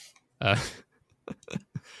advanced. A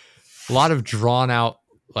lot of drawn out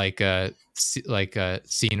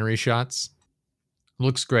scenery shots.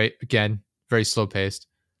 Looks great. Again, very slow paced.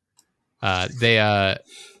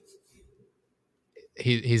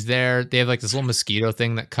 He's there. They have like this little mosquito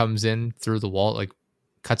thing that comes in through the wall, like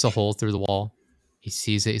cuts a hole through the wall. He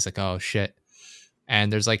sees it. He's like, oh shit.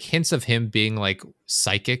 And there's like hints of him being like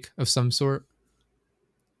psychic of some sort.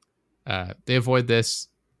 They avoid this.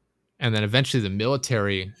 And then eventually the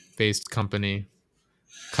military based company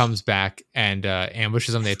comes back and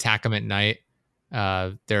ambushes them. They attack them at night.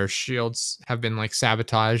 Their shields have been like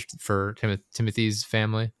sabotaged for Timothy's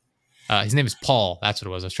family. His name is Paul. That's what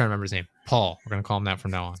it was. I was trying to remember his name. Paul. We're going to call him that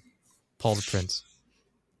from now on. Paul the Prince.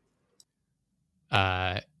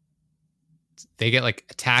 They get like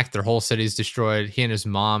attacked. Their whole city's destroyed. He and his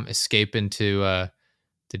mom escape into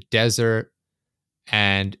the desert.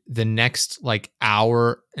 And the next like an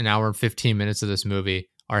hour and 15 minutes of this movie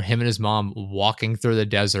are him and his mom walking through the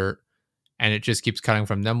desert. And it just keeps cutting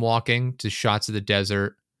from them walking to shots of the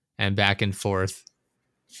desert and back and forth.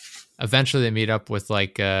 Eventually they meet up with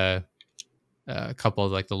like a couple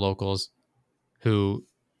of like the locals who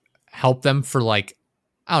help them for like,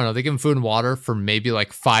 I don't know, they give them food and water for maybe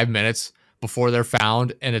like 5 minutes before they're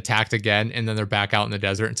found and attacked again. And then they're back out in the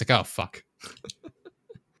desert. And it's like, oh, fuck.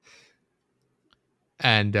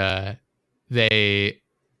 And they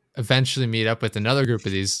eventually meet up with another group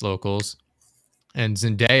of these locals. And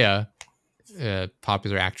Zendaya, a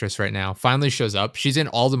popular actress right now, finally shows up. She's in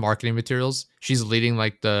all the marketing materials. She's leading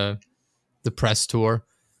like the press tour.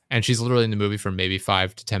 And she's literally in the movie for maybe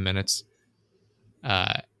 5 to 10 minutes.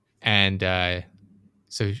 So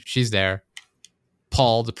she's there.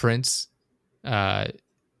 Paul, the prince, and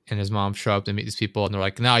his mom show up to meet these people. And they're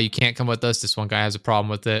like, no, you can't come with us. This one guy has a problem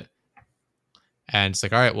with it. And it's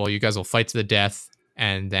like, all right, well, you guys will fight to the death.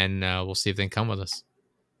 And then we'll see if they can come with us.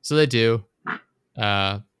 So they do.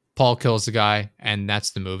 Paul kills the guy. And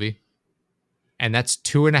that's the movie. And that's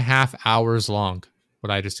 2.5 hours long,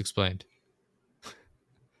 what I just explained.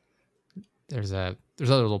 There's other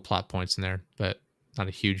little plot points in there, but not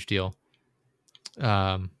a huge deal.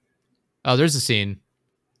 There's a scene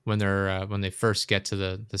when they first get to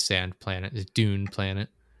the sand planet, the dune planet,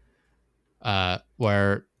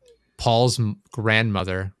 where Paul's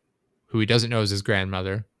grandmother, who he doesn't know is his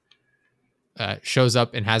grandmother, shows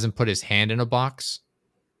up and has him put his hand in a box,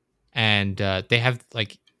 and they have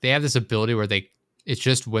this ability where it's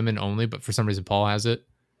just women only, but for some reason Paul has it.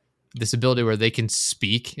 This ability where they can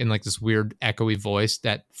speak in like this weird echoey voice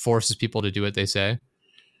that forces people to do what they say.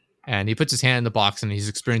 And he puts his hand in the box and he's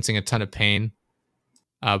experiencing a ton of pain.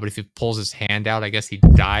 But if he pulls his hand out, I guess he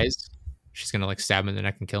dies. She's going to like stab him in the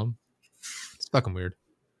neck and kill him. It's fucking weird.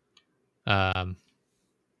 And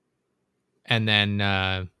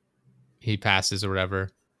then he passes or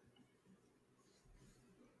whatever.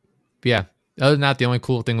 But yeah, other than that, the only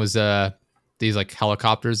cool thing was these like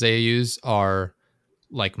helicopters they use are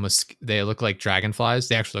like they look like dragonflies.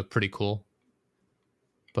 They actually look pretty cool.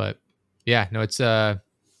 But yeah, no, it's an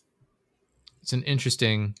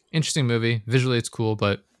interesting movie. Visually, it's cool,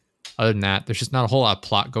 but other than that, there's just not a whole lot of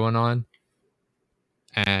plot going on.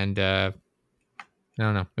 And I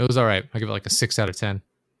don't know, it was all right. I give it like a 6 out of 10.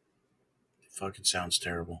 It fucking sounds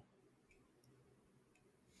terrible.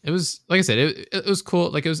 It was, like I said, it was cool.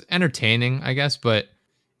 Like, it was entertaining, I guess, but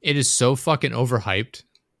it is so fucking overhyped.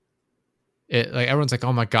 It, like, everyone's like,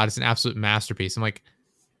 oh my god, it's an absolute masterpiece. I'm like,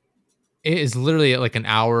 it is literally like an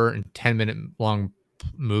hour and 10-minute long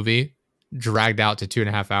movie dragged out to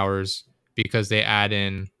 2.5 hours because they add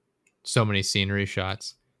in so many scenery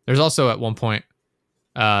shots. There's also at one point,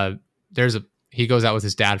 he goes out with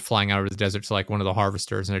his dad flying out over the desert to like one of the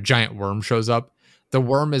harvesters, and a giant worm shows up. The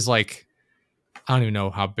worm is like, I don't even know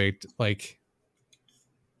how big, like,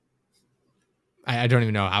 I don't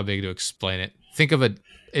even know how big to explain it. Think of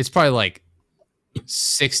it's probably like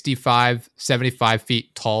 65, 75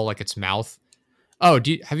 feet tall, like its mouth. Oh,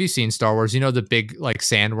 have you seen Star Wars? You know the big like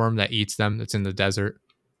sandworm that eats them that's in the desert?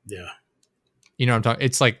 Yeah. You know what I'm talking?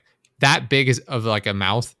 It's like that big of like a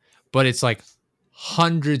mouth, but it's like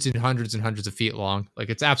hundreds and hundreds and hundreds of feet long. Like,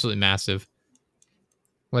 it's absolutely massive.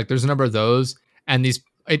 Like, there's a number of those, and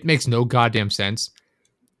it makes no goddamn sense.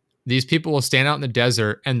 These people will stand out in the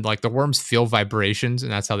desert, and like the worms feel vibrations,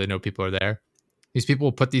 and that's how they know people are there. These people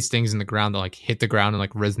will put these things in the ground that like hit the ground in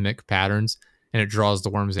like rhythmic patterns, and it draws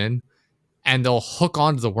the worms in. And they'll hook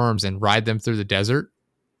onto the worms and ride them through the desert.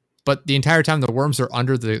 But the entire time, the worms are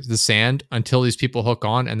under the sand until these people hook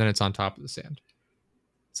on, and then it's on top of the sand.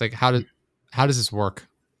 It's like, how does this work?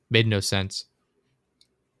 Made no sense.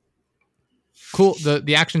 Cool.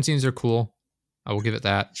 The action scenes are cool. I will give it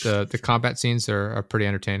that. The combat scenes are pretty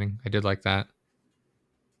entertaining. I did like that.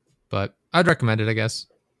 But I'd recommend it, I guess.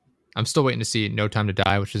 I'm still waiting to see No Time to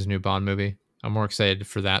Die, which is a new Bond movie. I'm more excited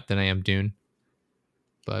for that than I am Dune.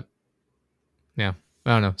 But yeah,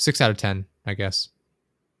 I don't know. 6 out of 10, I guess.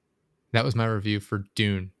 That was my review for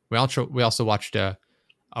Dune. We also watched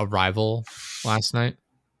Arrival last night.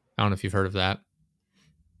 I don't know if you've heard of that.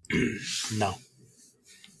 No.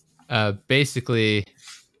 Basically,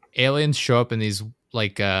 aliens show up in these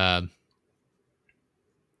like I don't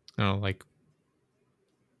know, like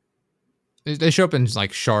they show up in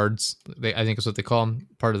like shards. I think is what they call them.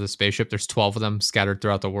 Part of the spaceship. There's 12 of them scattered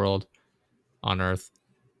throughout the world on Earth,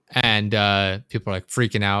 and people are like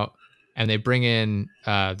freaking out. And they bring in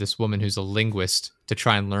this woman who's a linguist to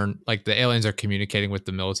try and learn. Like, the aliens are communicating with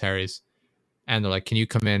the militaries, and they're like, "Can you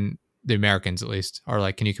come in?" The Americans, at least, are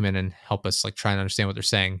like, "Can you come in and help us like try and understand what they're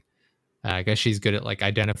saying?" I guess she's good at like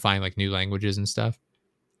identifying like new languages and stuff.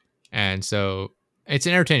 And so it's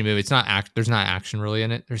an entertaining movie. It's not there's not action really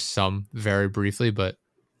in it. There's some very briefly, but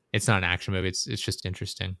it's not an action movie. It's just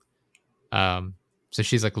interesting. So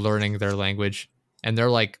she's like learning their language, and they're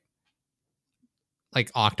like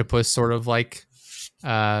octopus sort of like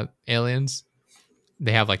aliens.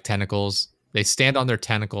 They have like tentacles. They stand on their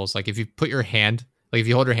tentacles. Like, if you put your hand, like if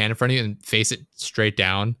you hold your hand in front of you and face it straight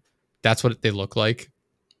down, that's what they look like.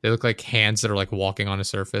 They look like hands that are like walking on a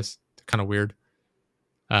surface. They're kind of weird.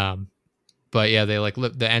 But yeah, they like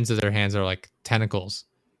the ends of their hands are like tentacles,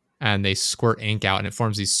 and they squirt ink out, and it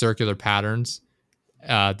forms these circular patterns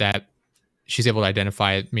that she's able to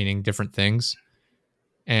identify, meaning different things.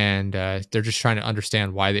 And they're just trying to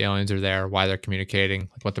understand why the aliens are there, why they're communicating,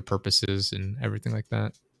 like what the purpose is, and everything like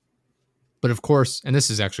that. But of course, and this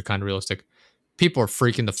is actually kind of realistic, people are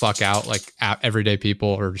freaking the fuck out. Like, everyday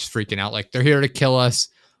people are just freaking out. Like, they're here to kill us.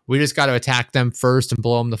 We just got to attack them first and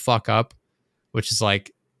blow them the fuck up. Which is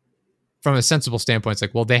like, from a sensible standpoint, it's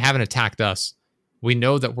like, well, they haven't attacked us. We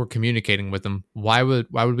know that we're communicating with them. Why would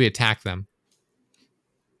we attack them?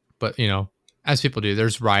 But, you know, as people do,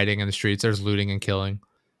 there's rioting in the streets, there's looting and killing.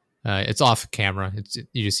 It's off camera.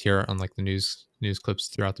 You just hear it on like the news clips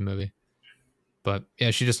throughout the movie. But yeah,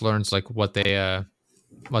 she just learns like what their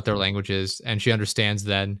language is, and she understands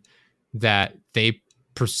then that they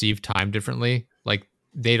perceive time differently. Like,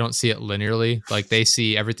 they don't see it linearly. Like, they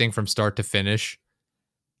see everything from start to finish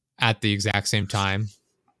at the exact same time.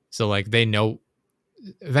 So like, they know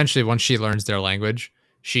eventually, once she learns their language,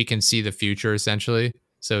 she can see the future essentially.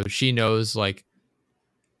 So she knows like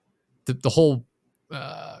the whole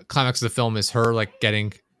climax of the film is her like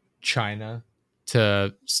getting China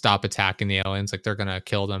to stop attacking the aliens. Like, they're gonna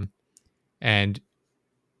kill them, and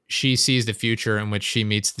she sees the future in which she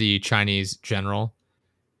meets the Chinese general,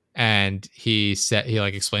 and he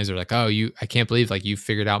like explains to her like, "Oh, I can't believe like you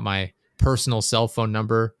figured out my personal cell phone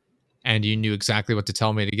number, and you knew exactly what to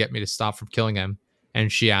tell me to get me to stop from killing him."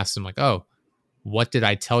 And she asks him like, "Oh, what did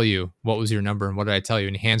I tell you? What was your number, and what did I tell you?"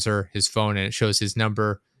 And he hands her his phone, and it shows his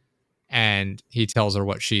number, and he tells her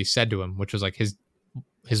what she said to him, which was like his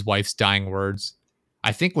his wife's dying words.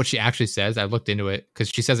 I think what she actually says, I looked into it because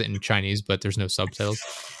she says it in Chinese, but there's no subtitles.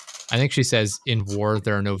 I think she says, "In war,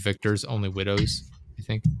 there are no victors, only widows." I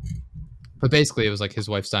think, but basically, it was like his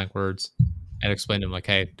wife's dying words, and explained to him like,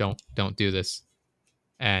 "Hey, don't do this."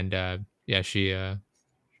 And yeah,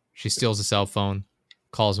 she steals a cell phone,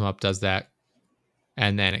 calls him up, does that,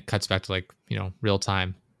 and then it cuts back to like real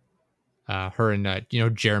time. Her and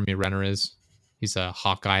Jeremy Renner he's a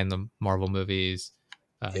Hawkeye in the Marvel movies.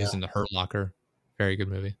 He's in the Hurt Locker, very good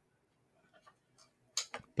movie.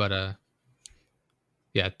 But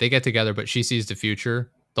yeah, they get together, but she sees the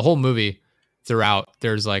future. The whole movie throughout,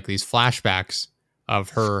 there's like these flashbacks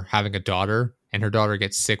of her having a daughter, and her daughter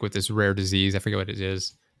gets sick with this rare disease. I forget what it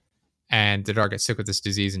is. And the daughter gets sick with this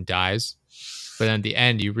disease and dies. But then at the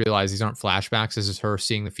end, you realize these aren't flashbacks. This is her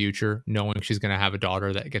seeing the future, knowing she's going to have a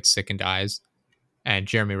daughter that gets sick and dies. And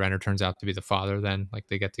Jeremy Renner turns out to be the father then, like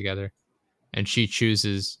they get together. And she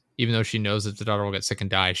chooses, even though she knows that the daughter will get sick and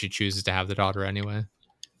die, she chooses to have the daughter anyway.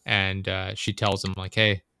 And she tells him like,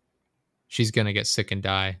 hey, she's going to get sick and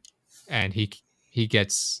die. And he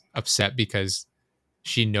gets upset because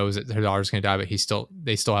she knows that her daughter's going to die, but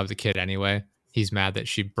they still have the kid anyway. He's mad that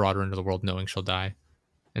she brought her into the world knowing she'll die.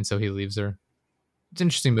 And so he leaves her. It's an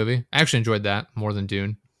interesting movie. I actually enjoyed that more than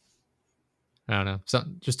Dune. I don't know.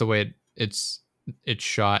 Just the way it's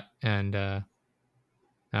shot, and I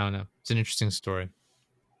don't know. It's an interesting story.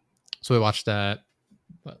 So we watched that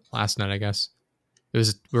last night, I guess. We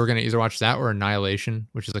were going to either watch that or Annihilation,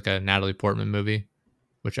 which is like a Natalie Portman movie,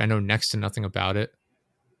 which I know next to nothing about it.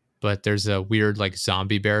 But there's a weird like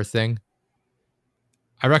zombie bear thing.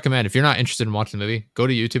 I recommend, if you're not interested in watching the movie, go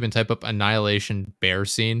to YouTube and type up Annihilation bear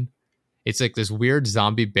scene. It's like this weird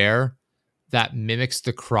zombie bear that mimics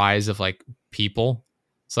the cries of like people.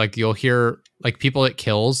 It's like you'll hear like people it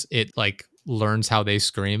kills, it like learns how they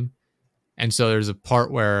scream. And so there's a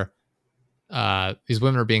part where these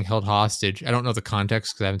women are being held hostage. I don't know the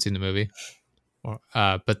context because I haven't seen the movie.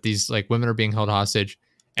 But these like women are being held hostage,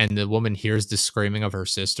 and the woman hears the screaming of her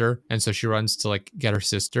sister. And so she runs to like get her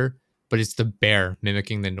sister, but it's the bear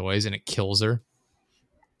mimicking the noise and it kills her.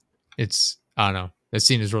 It's, I don't know. That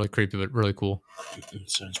scene is really creepy, but really cool. It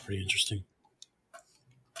sounds pretty interesting.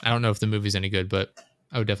 I don't know if the movie's any good, but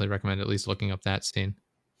I would definitely recommend at least looking up that scene.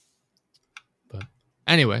 But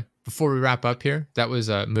anyway, before we wrap up here, that was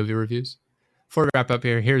movie reviews. Before we wrap up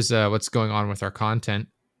here, here's what's going on with our content.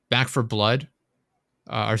 Back 4 Blood.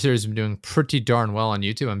 Our series has been doing pretty darn well on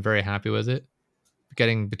YouTube. I'm very happy with it.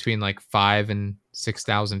 Getting between like 5,000 and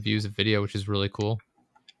 6,000 views of video, which is really cool.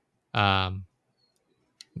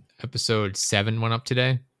 Episode 7 went up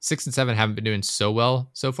today. 6 and 7 haven't been doing so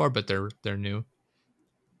well so far, but they're new.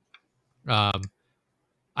 I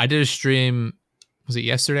did a stream. Was it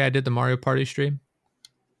yesterday? I did the Mario Party stream.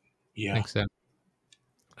 Yeah, I think so.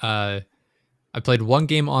 I played one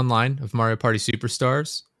game online of Mario Party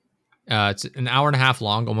Superstars. It's an hour and a half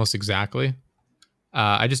long, almost exactly.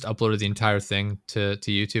 I just uploaded the entire thing to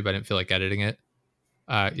YouTube. I didn't feel like editing it.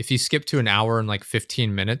 If you skip to an hour and like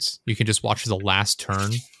 15 minutes, you can just watch the last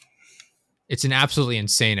turn. It's an absolutely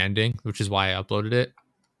insane ending, which is why I uploaded it.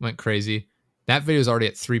 Went crazy. That video is already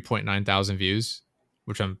at 3.9 thousand views,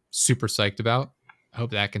 which I'm super psyched about. I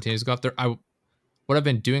hope that continues to go up there. What I've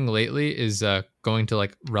been doing lately is going to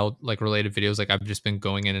like related videos. Like I've just been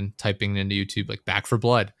going in and typing into YouTube like Back 4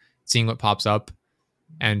 Blood, seeing what pops up,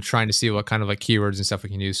 and trying to see what kind of like keywords and stuff we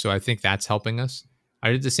can use. So I think that's helping us.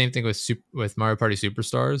 I did the same thing with Mario Party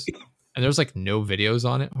Superstars, and there's like no videos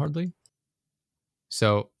on it hardly.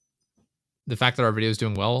 So the fact that our video is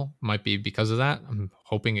doing well might be because of that. I'm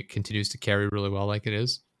hoping it continues to carry really well like it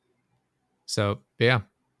is. So yeah,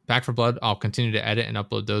 Back 4 Blood. I'll continue to edit and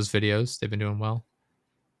upload those videos. They've been doing well.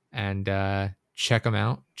 And check them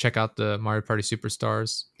out. Check out the Mario Party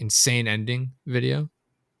Superstars insane ending video.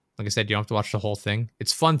 Like I said, you don't have to watch the whole thing.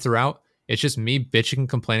 It's fun throughout. It's just me bitching and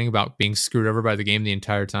complaining about being screwed over by the game the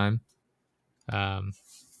entire time.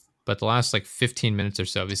 But the last like 15 minutes or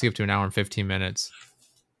so, if you skip to an hour and 15 minutes,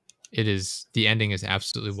 the ending is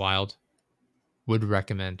absolutely wild. Would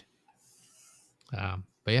recommend. But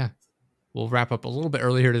yeah, we'll wrap up a little bit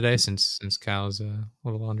earlier today since Kyle's a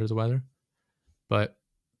little under the weather. But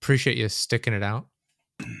appreciate you sticking it out,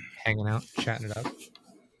 hanging out, chatting it up.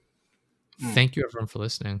 Thank you everyone for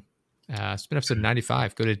listening. It's been episode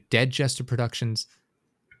 95. Go to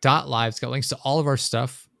deadjesterproductions.live. It's got links to all of our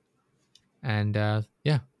stuff. And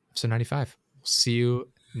yeah, episode 95. We'll see you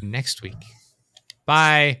next week.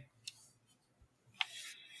 Bye.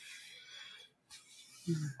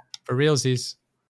 For realsies.